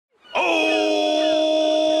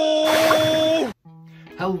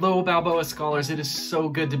Hello, Balboa Scholars. It is so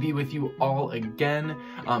good to be with you all again.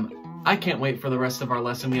 I can't wait for the rest of our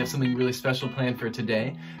lesson. We have something really special planned for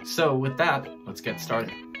today. So with that, let's get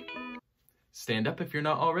started. Stand up if you're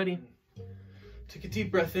not already. Take a deep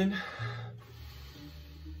breath in.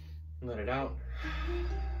 Let it out.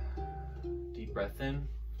 Deep breath in.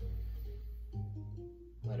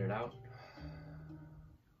 Let it out.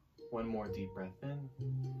 One more deep breath in.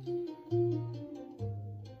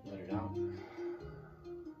 Let it out.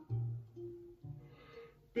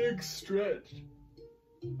 Big stretch.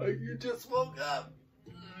 Like you just woke up.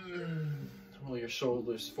 Roll your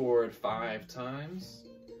shoulders forward 5 times.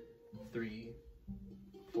 3,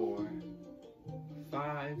 4,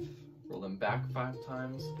 5. Roll them back 5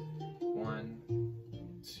 times. 1,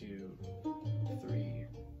 2, 3,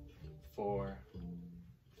 4,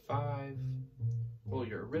 5. Roll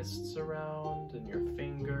your wrists around and your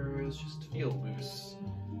fingers. Just feel loose.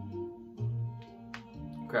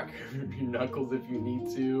 Crack your knuckles if you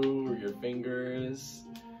need to, or your fingers.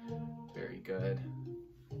 Very good.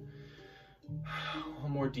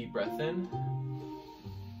 One more deep breath in.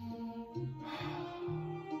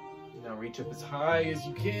 Now reach up as high as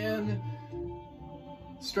you can.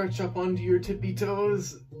 Stretch up onto your tippy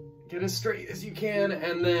toes. Get as straight as you can,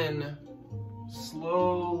 and then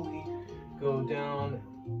slowly go down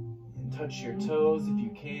and touch your toes if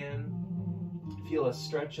you can. Feel a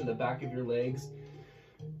stretch in the back of your legs.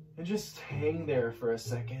 And just hang there for a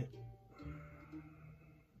second.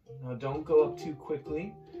 Now don't go up too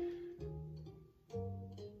quickly.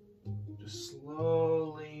 Just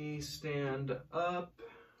slowly stand up.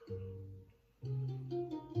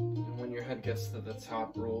 And when your head gets to the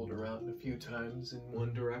top, roll it around a few times in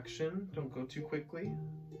one direction. Don't go too quickly.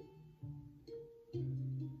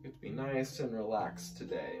 You have to be nice and relaxed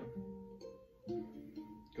today.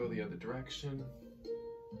 Go the other direction.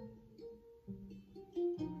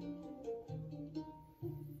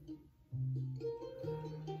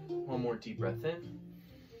 One more deep breath in,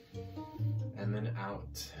 and then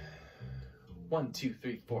out. 1, 2,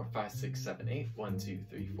 3, 4, 5, 6, 7, 8. 1, 2,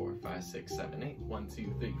 3, 4, 5, 6, 7, 8. 1,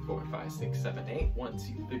 2, 3, 4, 5, 6, 7, 8. 1,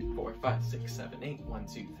 2, 3, 4, 5, 6, 7, 8. 1,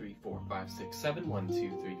 2, 3, 4, 5, 6, 7. 1, 2,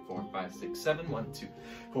 3, 4, 5, 6, 7. 1, 2,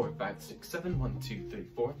 4, 5, 6, 7. 1, 2, 3,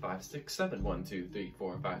 4, 5, 6, 7. 1, 2, 3,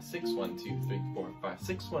 4, 5, 6. 1, 2, 3, 4, 5,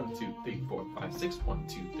 6. 1, 2, 3, 4, 5, 6. 1,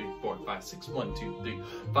 2, 3, 4, 5, 6. 1, 2, 3,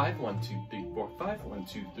 5. 1, 2, 3, 4, 5. 1,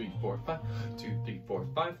 2, 3, 4, 5. 2, 3, 4,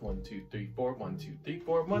 5. 1, 2, 3, 4. 1, 2, 3,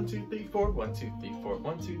 4. 1, 2, 3, 4. 1, 2, 3, 4.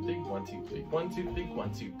 1, 2, 3, 1, 2, 3, 1, 2, 3,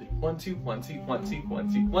 1, 2, 3, 1, 2, 1, 2, 1, 2,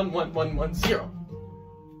 1, 2, 1, 1, 1, 1, 0.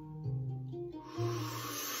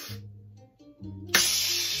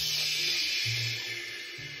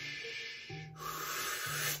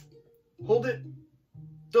 Hold it.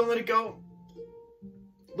 Don't let it go.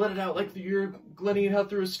 Let it out like you're letting it out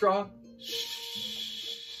through a straw.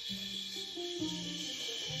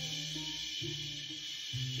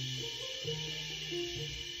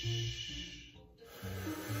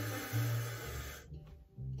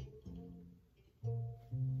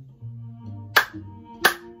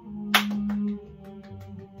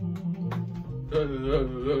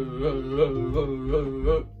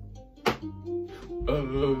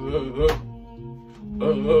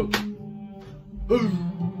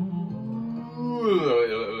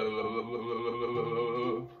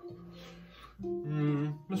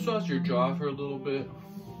 Massage your jaw for a little bit.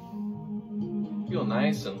 Feel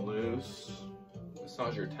nice and loose.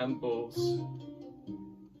 Massage your temples.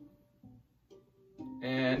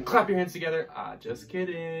 And clap your hands together. Ah, just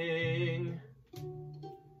kidding.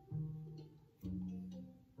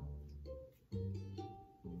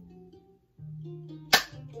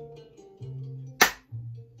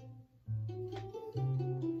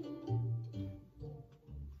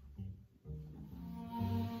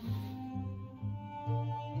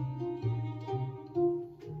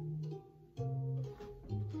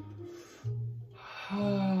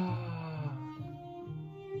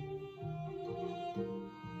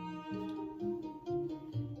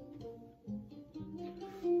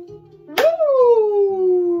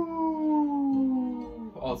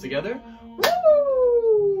 All together. Woo!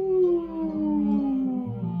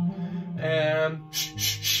 And shh,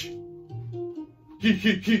 shh, shh. He,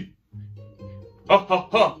 he. Ha, ha,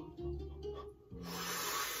 ha.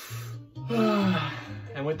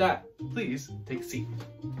 And with that, please take a seat.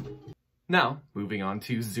 Now, moving on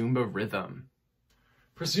to Zumba rhythm.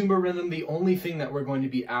 For Zumba rhythm, the only thing that we're going to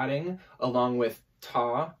be adding, along with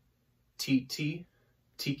ta, tiki,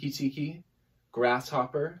 tiki,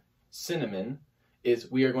 grasshopper, cinnamon,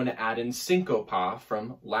 is we are going to add in syncopa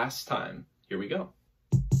from last time. Here we go.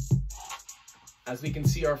 As we can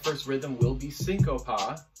see, our first rhythm will be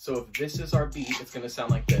syncopa. So if this is our beat, it's going to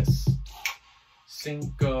sound like this.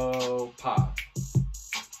 Syncopa.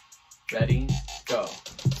 Ready? Go.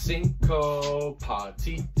 Syncopa,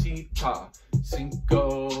 ti-ti-ta.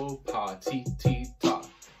 Syncopa, ti-ti-ta.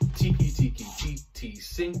 Tiki-tiki-ti-ti.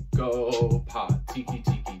 Syncopa,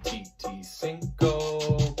 tiki-tiki-ti-ti.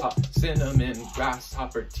 Syncopa. Cinnamon,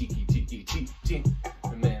 grasshopper, tiki-tiki-ti-ti.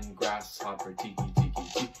 Cinnamon, grasshopper,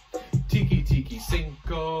 tiki-tiki-ti. Tiki-tiki,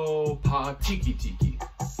 syncopa, tiki-tiki.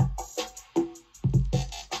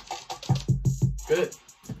 Good.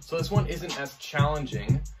 So this one isn't as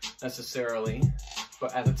challenging necessarily,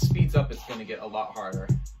 but as it speeds up, it's going to get a lot harder.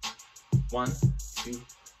 1, 2,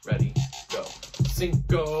 ready, go.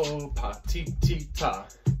 Syncopa, ti-ti-ta.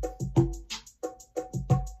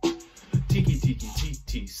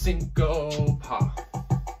 Tiki-tiki-ti-ti, syncopa.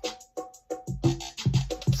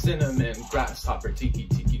 Cinnamon, grasshopper,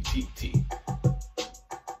 tiki-tiki-ti-ti.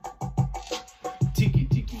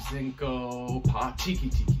 Tiki-tiki, syncopa,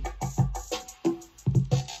 tiki-tiki.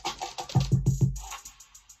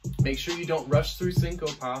 Make sure you don't rush through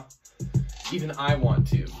syncopa. Even I want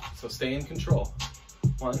to, so stay in control.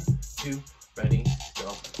 1, 2, ready, go.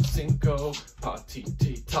 Syncopa,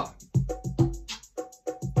 ti-ti-ta.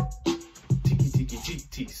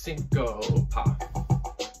 Tiki-tiki-ti-ti, syncopa.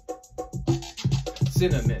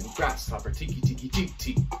 Cinnamon, grasshopper,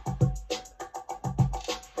 tiki-tiki-ti-ti.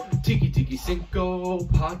 Tiki-tiki,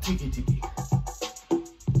 syncopa, tiki-tiki.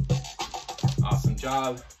 Awesome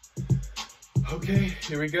job. Okay,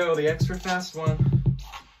 here we go, the extra fast one.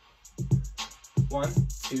 1,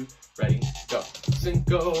 2, ready, go.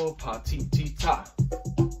 Syncopa, ti-ti-ta.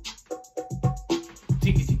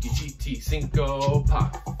 Tiki-tiki-ti-ti,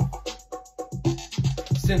 syncopa.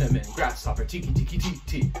 Cinnamon, grasshopper,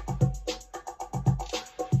 tiki-tiki-ti-ti.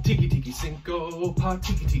 Tiki-tiki, syncopa,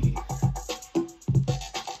 tiki-tiki.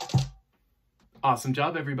 Awesome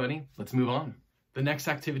job, everybody. Let's move on. The next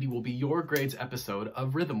activity will be your grade's episode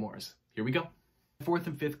of Rhythm Wars. Here we go. 4th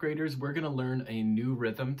and 5th graders, we're going to learn a new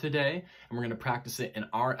rhythm today, and we're going to practice it in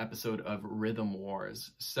our episode of Rhythm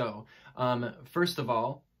Wars. So, first of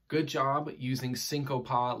all, good job using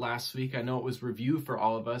syncopa last week. I know it was review for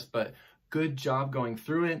all of us, but good job going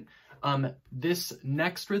through it. This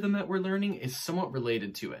next rhythm that we're learning is somewhat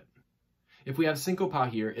related to it. If we have syncopa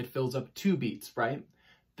here, it fills up 2 beats, right?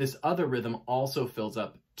 This other rhythm also fills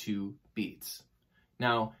up 2 beats.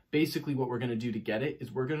 Now, basically what we're going to do to get it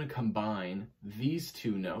is we're going to combine these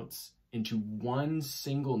 2 notes into one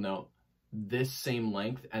single note, this same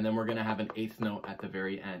length, and then we're going to have an 8th note at the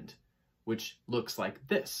very end, which looks like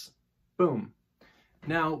this. Boom.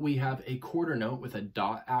 Now we have a quarter note with a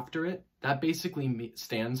dot after it. That basically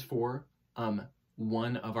stands for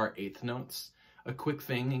one of our 8th notes. A quick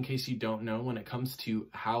thing in case you don't know when it comes to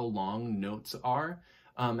how long notes are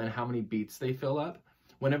and how many beats they fill up,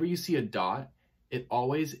 whenever you see a dot, it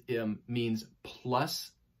always means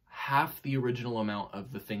plus half the original amount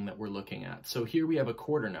of the thing that we're looking at. So here we have a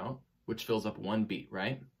quarter note, which fills up 1 beat,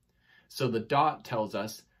 right? So the dot tells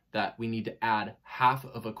us that we need to add half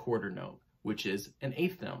of a quarter note, which is an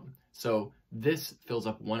 8th note. So this fills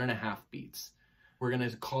up 1.5 beats. We're going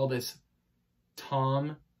to call this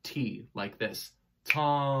tom T, like this.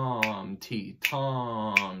 Tom T,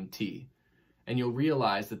 Tom T. And you'll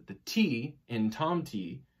realize that the T in tom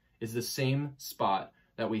T is the same spot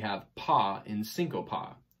that we have pa in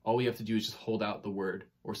syncopa. All we have to do is just hold out the word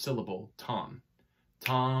or syllable tom.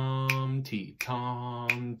 Tom T,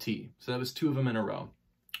 Tom T. So that was 2 of them in a row.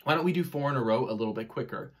 Why don't we do 4 in a row a little bit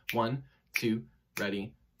quicker? 1, 2,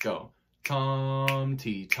 ready, go. Tom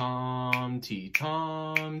T, Tom T,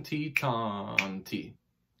 Tom T, Tom T.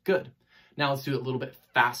 Good. Now let's do it a little bit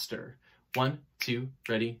faster. 1, 2,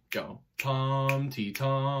 ready, go. Tom T,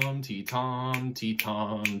 Tom T, Tom T,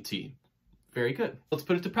 Tom T. Very good. Let's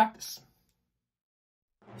put it to practice.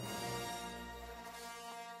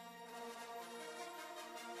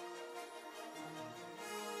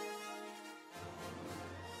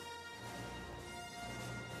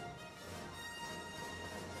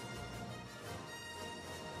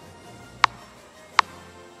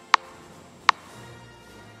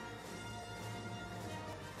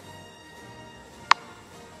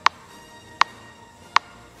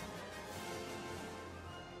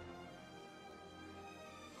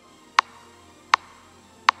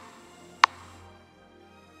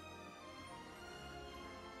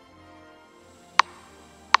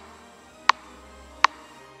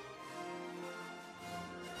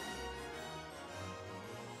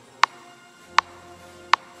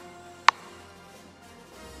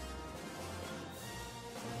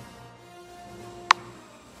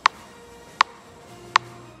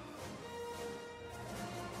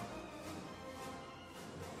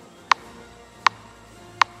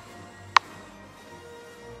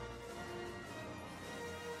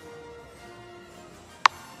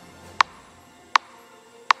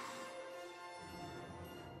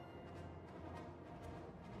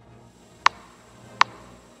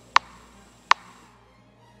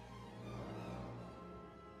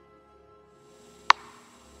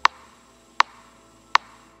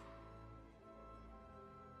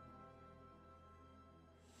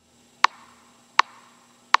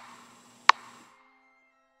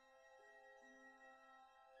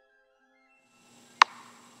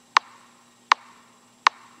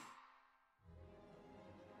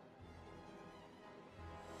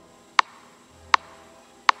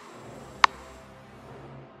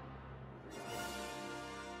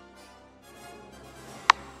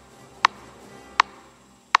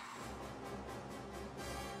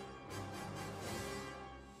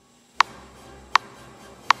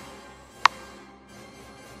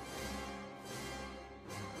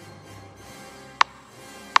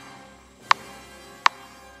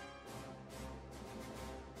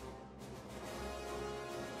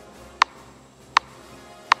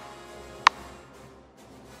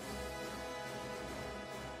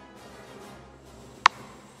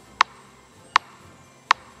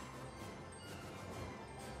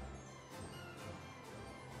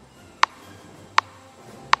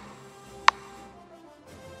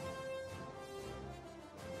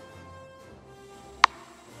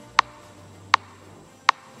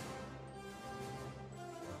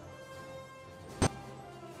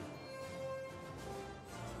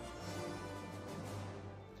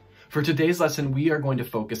 For today's lesson, we are going to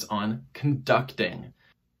focus on conducting.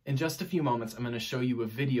 In just a few moments, I'm going to show you a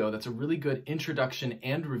video that's a really good introduction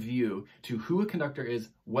and review to who a conductor is,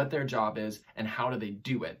 what their job is, and how do they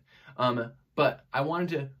do it. But I wanted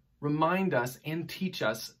to remind us and teach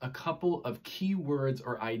us a couple of key words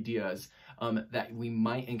or ideas that we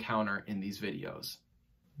might encounter in these videos.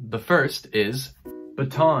 The first is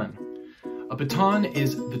baton. A baton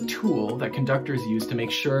is the tool that conductors use to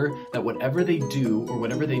make sure that whatever they do or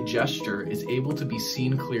whatever they gesture is able to be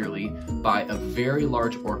seen clearly by a very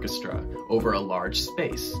large orchestra over a large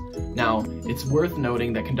space. Now, it's worth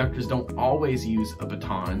noting that conductors don't always use a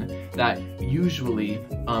baton, that usually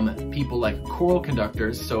people like choral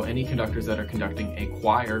conductors, so any conductors that are conducting a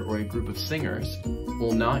choir or a group of singers,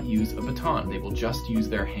 will not use a baton. They will just use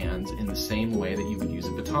their hands in the same way that you would use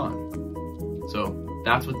a baton. So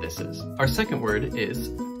that's what this is. Our second word is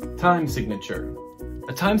time signature.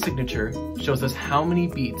 A time signature shows us how many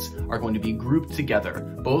beats are going to be grouped together,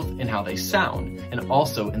 both in how they sound and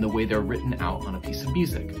also in the way they're written out on a piece of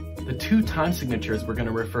music. The two time signatures we're going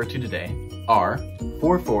to refer to today are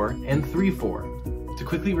 4/4 and 3/4. To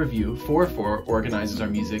quickly review, 4/4 organizes our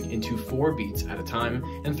music into 4 beats at a time,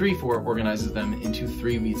 and 3/4 organizes them into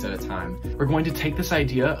 3 beats at a time. We're going to take this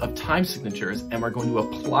idea of time signatures and we're going to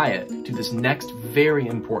apply it to this next very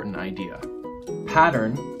important idea: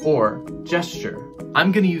 pattern or gesture.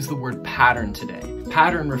 I'm going to use the word pattern today.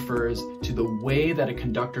 Pattern refers to the way that a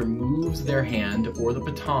conductor moves their hand or the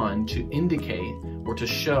baton to indicate or to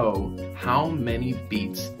show how many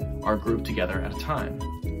beats are grouped together at a time.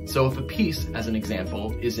 So if a piece, as an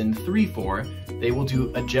example, is in 3/4, they will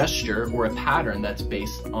do a gesture or a pattern that's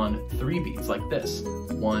based on 3 beats like this.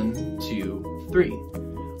 1, 2, 3.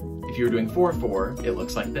 If you're doing 4/4, it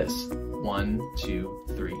looks like this. 1, 2,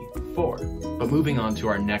 3, 4. But moving on to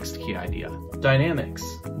our next key idea, dynamics.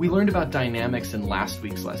 We learned about dynamics in last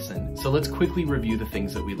week's lesson, so let's quickly review the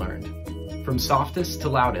things that we learned. From softest to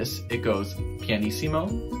loudest, it goes pianissimo,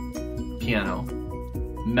 piano,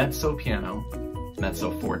 mezzo piano,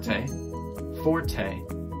 mezzo forte, forte,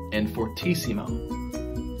 and fortissimo.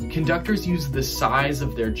 Conductors use the size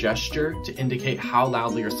of their gesture to indicate how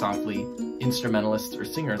loudly or softly instrumentalists or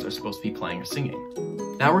singers are supposed to be playing or singing.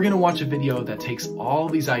 Now we're going to watch a video that takes all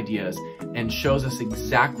these ideas and shows us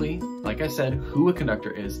exactly, like I said, who a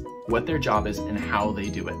conductor is, what their job is, and how they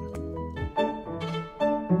do it.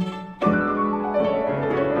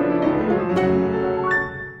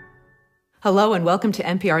 Hello and welcome to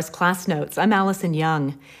NPR's Class Notes. I'm Allison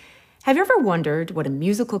Young. Have you ever wondered what a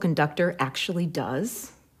musical conductor actually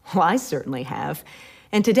does? Well, I certainly have.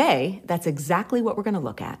 And today, that's exactly what we're going to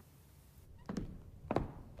look at.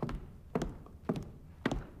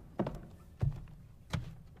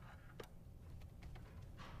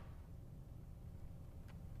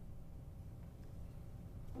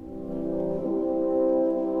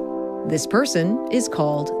 This person is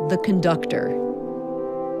called the conductor.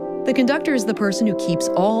 The conductor is the person who keeps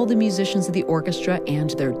all the musicians of the orchestra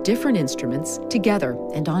and their different instruments together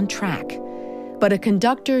and on track. But a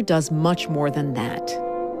conductor does much more than that.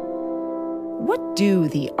 What do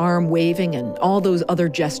the arm waving and all those other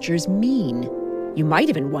gestures mean? You might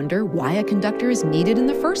even wonder why a conductor is needed in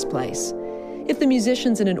the first place. If the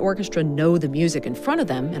musicians in an orchestra know the music in front of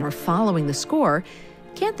them and are following the score,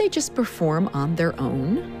 can't they just perform on their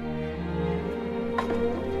own?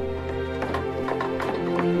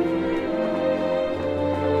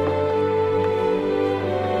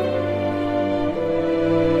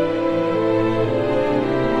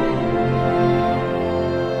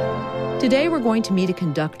 Today, we're going to meet a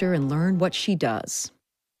conductor and learn what she does.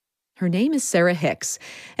 Her name is Sarah Hicks,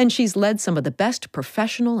 and she's led some of the best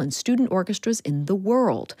professional and student orchestras in the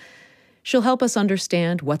world. She'll help us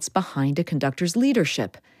understand what's behind a conductor's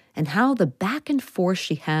leadership and how the back and forth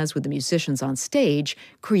she has with the musicians on stage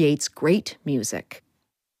creates great music.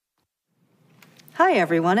 Hi,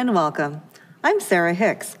 everyone, and welcome. I'm Sarah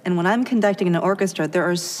Hicks, and when I'm conducting an orchestra, there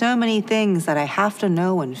are so many things that I have to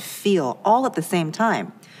know and feel all at the same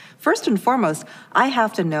time. First and foremost, I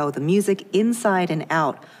have to know the music inside and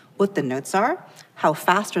out, what the notes are, how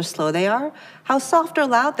fast or slow they are, how soft or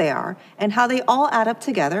loud they are, and how they all add up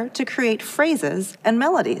together to create phrases and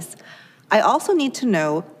melodies. I also need to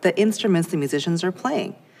know the instruments the musicians are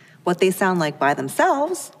playing, what they sound like by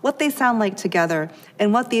themselves, what they sound like together,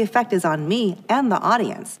 and what the effect is on me and the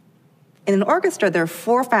audience. In an orchestra, there are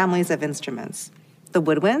 4 families of instruments: the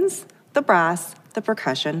woodwinds, the brass, the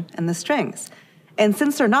percussion, and the strings. And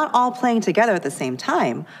since they're not all playing together at the same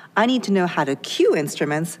time, I need to know how to cue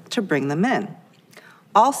instruments to bring them in.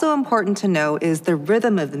 Also important to know is the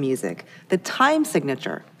rhythm of the music, the time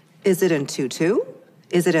signature. Is it in 2/2?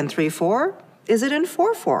 Is it in 3/4? Is it in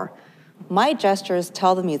 4/4? My gestures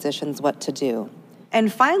tell the musicians what to do. And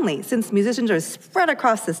finally, since musicians are spread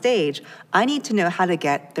across the stage, I need to know how to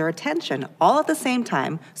get their attention all at the same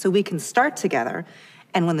time so we can start together,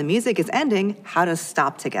 and when the music is ending, how to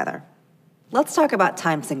stop together. Let's talk about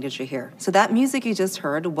time signature here. So that music you just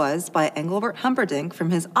heard was by Engelbert Humperdinck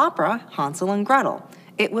from his opera, Hansel and Gretel.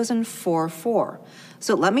 It was in 4/4.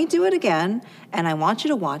 So let me do it again, and I want you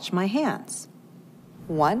to watch my hands.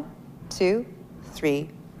 1, 2, 3,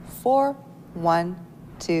 4. 1,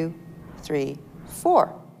 2, 3,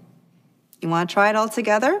 4. You want to try it all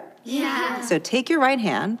together? Yeah. So take your right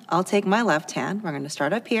hand. I'll take my left hand. We're going to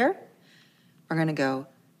start up here. We're going to go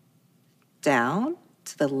down,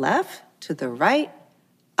 to the left, to the right,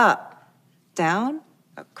 up, down,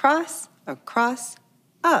 across, across,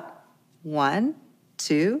 up. 1,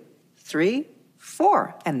 2, 3,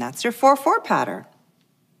 4. And that's your 4/4 pattern.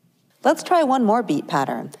 Let's try one more beat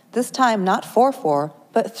pattern. This time not 4/4,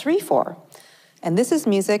 but 3/4. And this is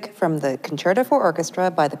music from the Concerto for Orchestra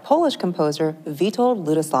by the Polish composer Witold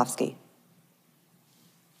Lutoslawski.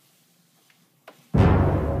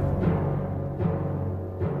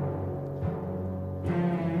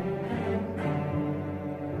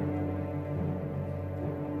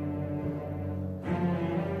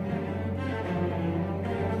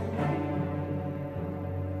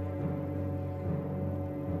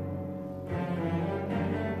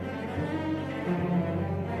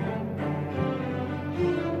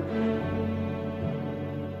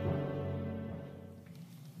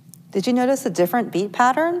 Did you notice a different beat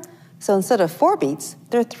pattern? So instead of 4 beats,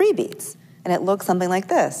 there are 3 beats, and it looks something like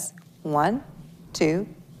this. 1, 2,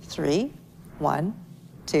 3, 1,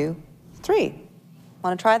 2, 3.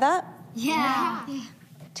 Want to try that? Yeah.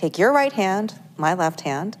 Take your right hand, my left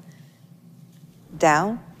hand,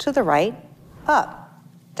 down to the right, up,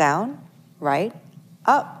 down, right,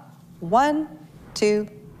 up. 1, 2,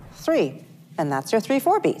 3. And that's your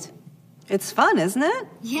 3/4 beat. It's fun, isn't it?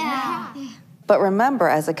 Yeah. But remember,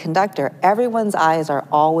 as a conductor, everyone's eyes are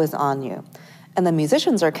always on you. And the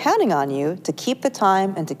musicians are counting on you to keep the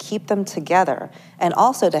time and to keep them together, and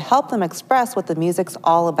also to help them express what the music's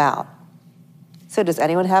all about. So does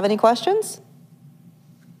anyone have any questions?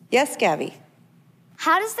 Yes, Gabby?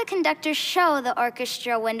 How does the conductor show the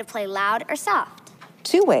orchestra when to play loud or soft?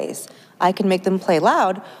 2 ways. I can make them play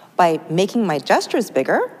loud by making my gestures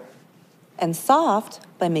bigger, and soft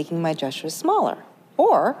by making my gestures smaller.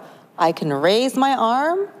 Or I can raise my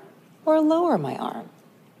arm or lower my arm.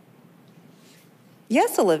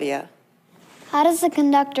 Yes, Olivia? How does the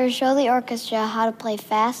conductor show the orchestra how to play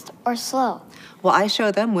fast or slow? Well, I show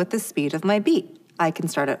them with the speed of my beat. I can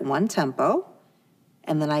start at one tempo,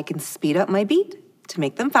 and then I can speed up my beat to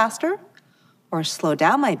make them faster, or slow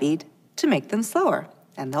down my beat to make them slower,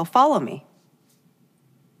 and they'll follow me.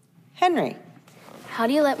 Henry? How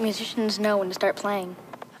do you let musicians know when to start playing?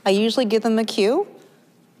 I usually give them a cue,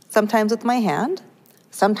 sometimes with my hand,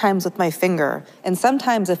 sometimes with my finger, and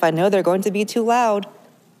sometimes if I know they're going to be too loud,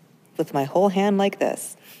 with my whole hand like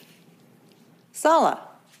this. Sala?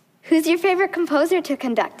 Who's your favorite composer to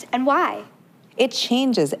conduct and why? It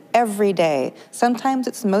changes every day. Sometimes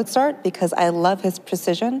it's Mozart because I love his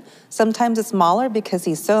precision. Sometimes it's Mahler because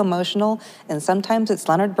he's so emotional. And sometimes it's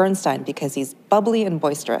Leonard Bernstein because he's bubbly and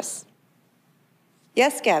boisterous.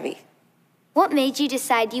 Yes, Gabby? What made you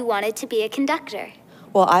decide you wanted to be a conductor?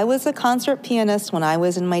 Well, I was a concert pianist when I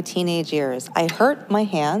was in my teenage years. I hurt my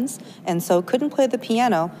hands and so couldn't play the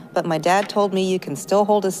piano, but my dad told me you can still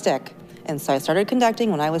hold a stick. And so I started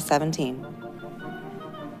conducting when I was 17.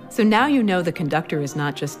 So now you know the conductor is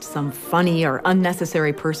not just some funny or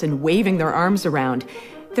unnecessary person waving their arms around.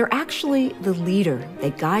 They're actually the leader.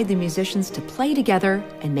 They guide the musicians to play together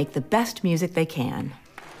and make the best music they can.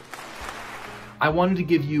 I wanted to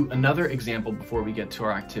give you another example before we get to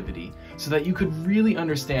our activity so that you could really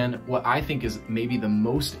understand what I think is maybe the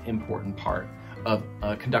most important part of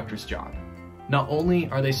a conductor's job. Not only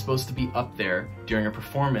are they supposed to be up there during a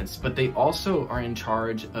performance, but they also are in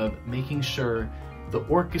charge of making sure the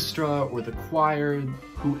orchestra or the choir,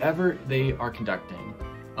 whoever they are conducting,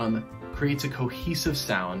 creates a cohesive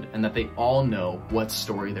sound and that they all know what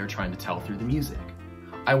story they're trying to tell through the music.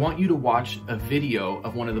 I want you to watch a video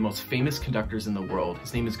of one of the most famous conductors in the world.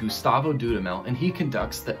 His name is Gustavo Dudamel, and he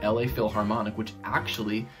conducts the LA Philharmonic, which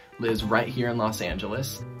actually lives right here in Los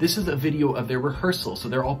Angeles. This is a video of their rehearsal, so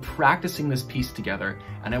they're all practicing this piece together,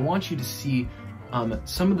 and I want you to see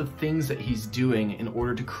some of the things that he's doing in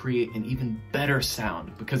order to create an even better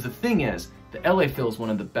sound. Because the thing is, the LA Phil is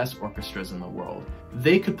one of the best orchestras in the world.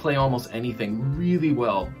 They could play almost anything really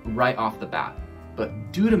well right off the bat.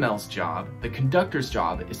 But Dudamel's job, the conductor's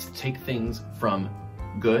job, is to take things from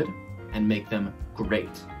good and make them great.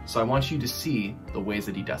 So I want you to see the ways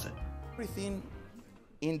that he does it. Everything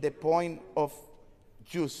in the point of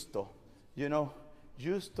justo. You know,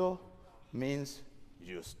 justo means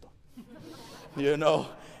justo. You know,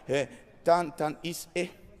 is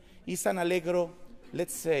an allegro,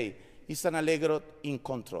 let's say, is an allegro in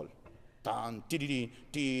control. I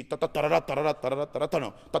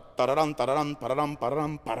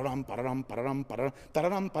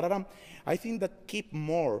think that keep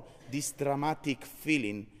more this dramatic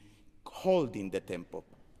feeling holding the tempo.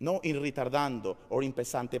 Not in ritardando or in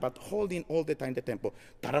pesante, but holding all the time the tempo.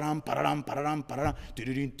 Pararam, pararam, pararam, pararam,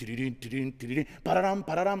 tiririn, tiririn, tiririn, tiririn, pararam,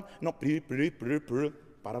 pararam, no, pararam,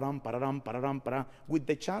 pararam, pararam, pararam, with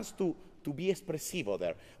the chance to be expressivo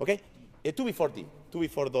there, okay? Two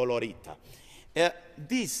before Dolorita.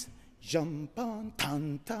 This, jam, pam,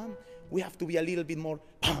 tan, tam, we have to be a little bit more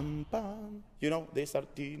pam, pam, you know, these are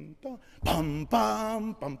tinta, pam,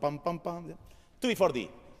 pam, pam, pam, pam, pam. Two before D,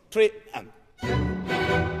 three, and.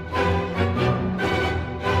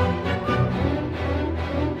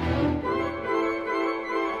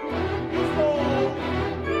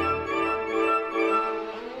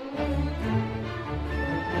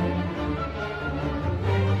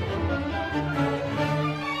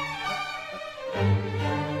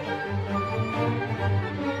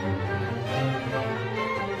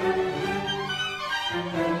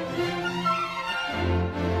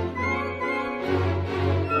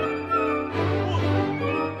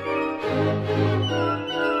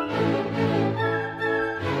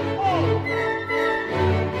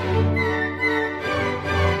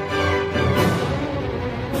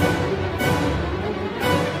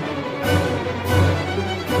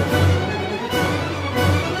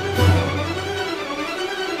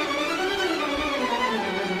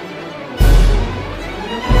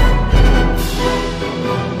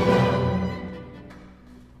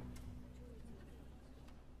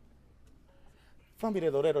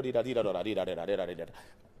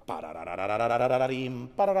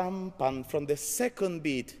 From the second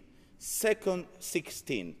beat, second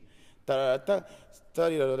 16.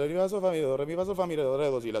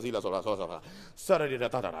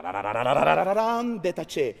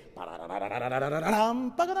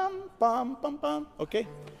 Okay?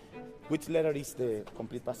 Which letter is the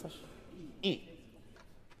complete passage? E.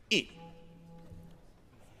 E.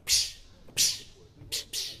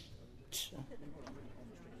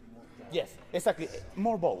 Yes, exactly.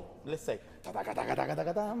 More bow. Let's say.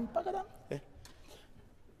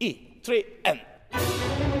 E, 3, and.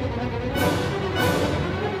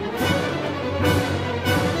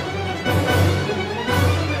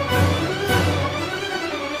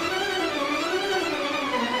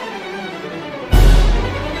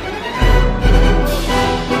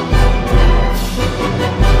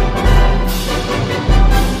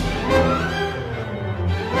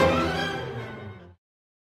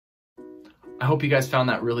 I hope you guys found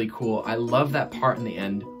that really cool. I love that part in the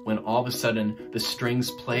end when all of a sudden the strings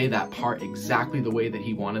play that part exactly the way that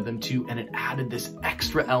he wanted them to, and it added this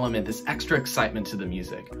extra element, this extra excitement to the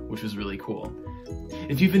music, which was really cool.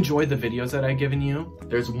 If you've enjoyed the videos that I've given you,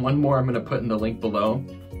 there's one more I'm gonna put in the link below.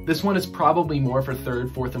 This one is probably more for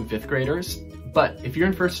 3rd, 4th, and 5th graders, but if you're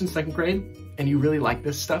in 1st and 2nd grade and you really like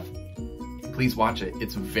this stuff, please watch it.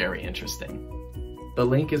 It's very interesting. The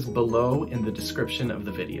link is below in the description of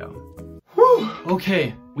the video.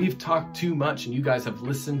 Okay, we've talked too much and you guys have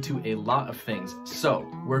listened to a lot of things. So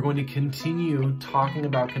we're going to continue talking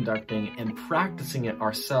about conducting and practicing it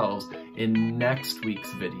ourselves in next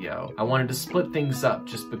week's video. I wanted to split things up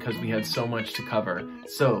just because we had so much to cover.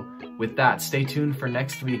 So with that, stay tuned for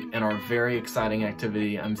next week and our very exciting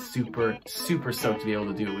activity. I'm super stoked to be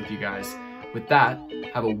able to do it with you guys. With that,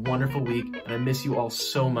 have a wonderful week and I miss you all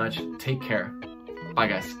so much. Take care. Bye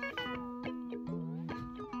guys.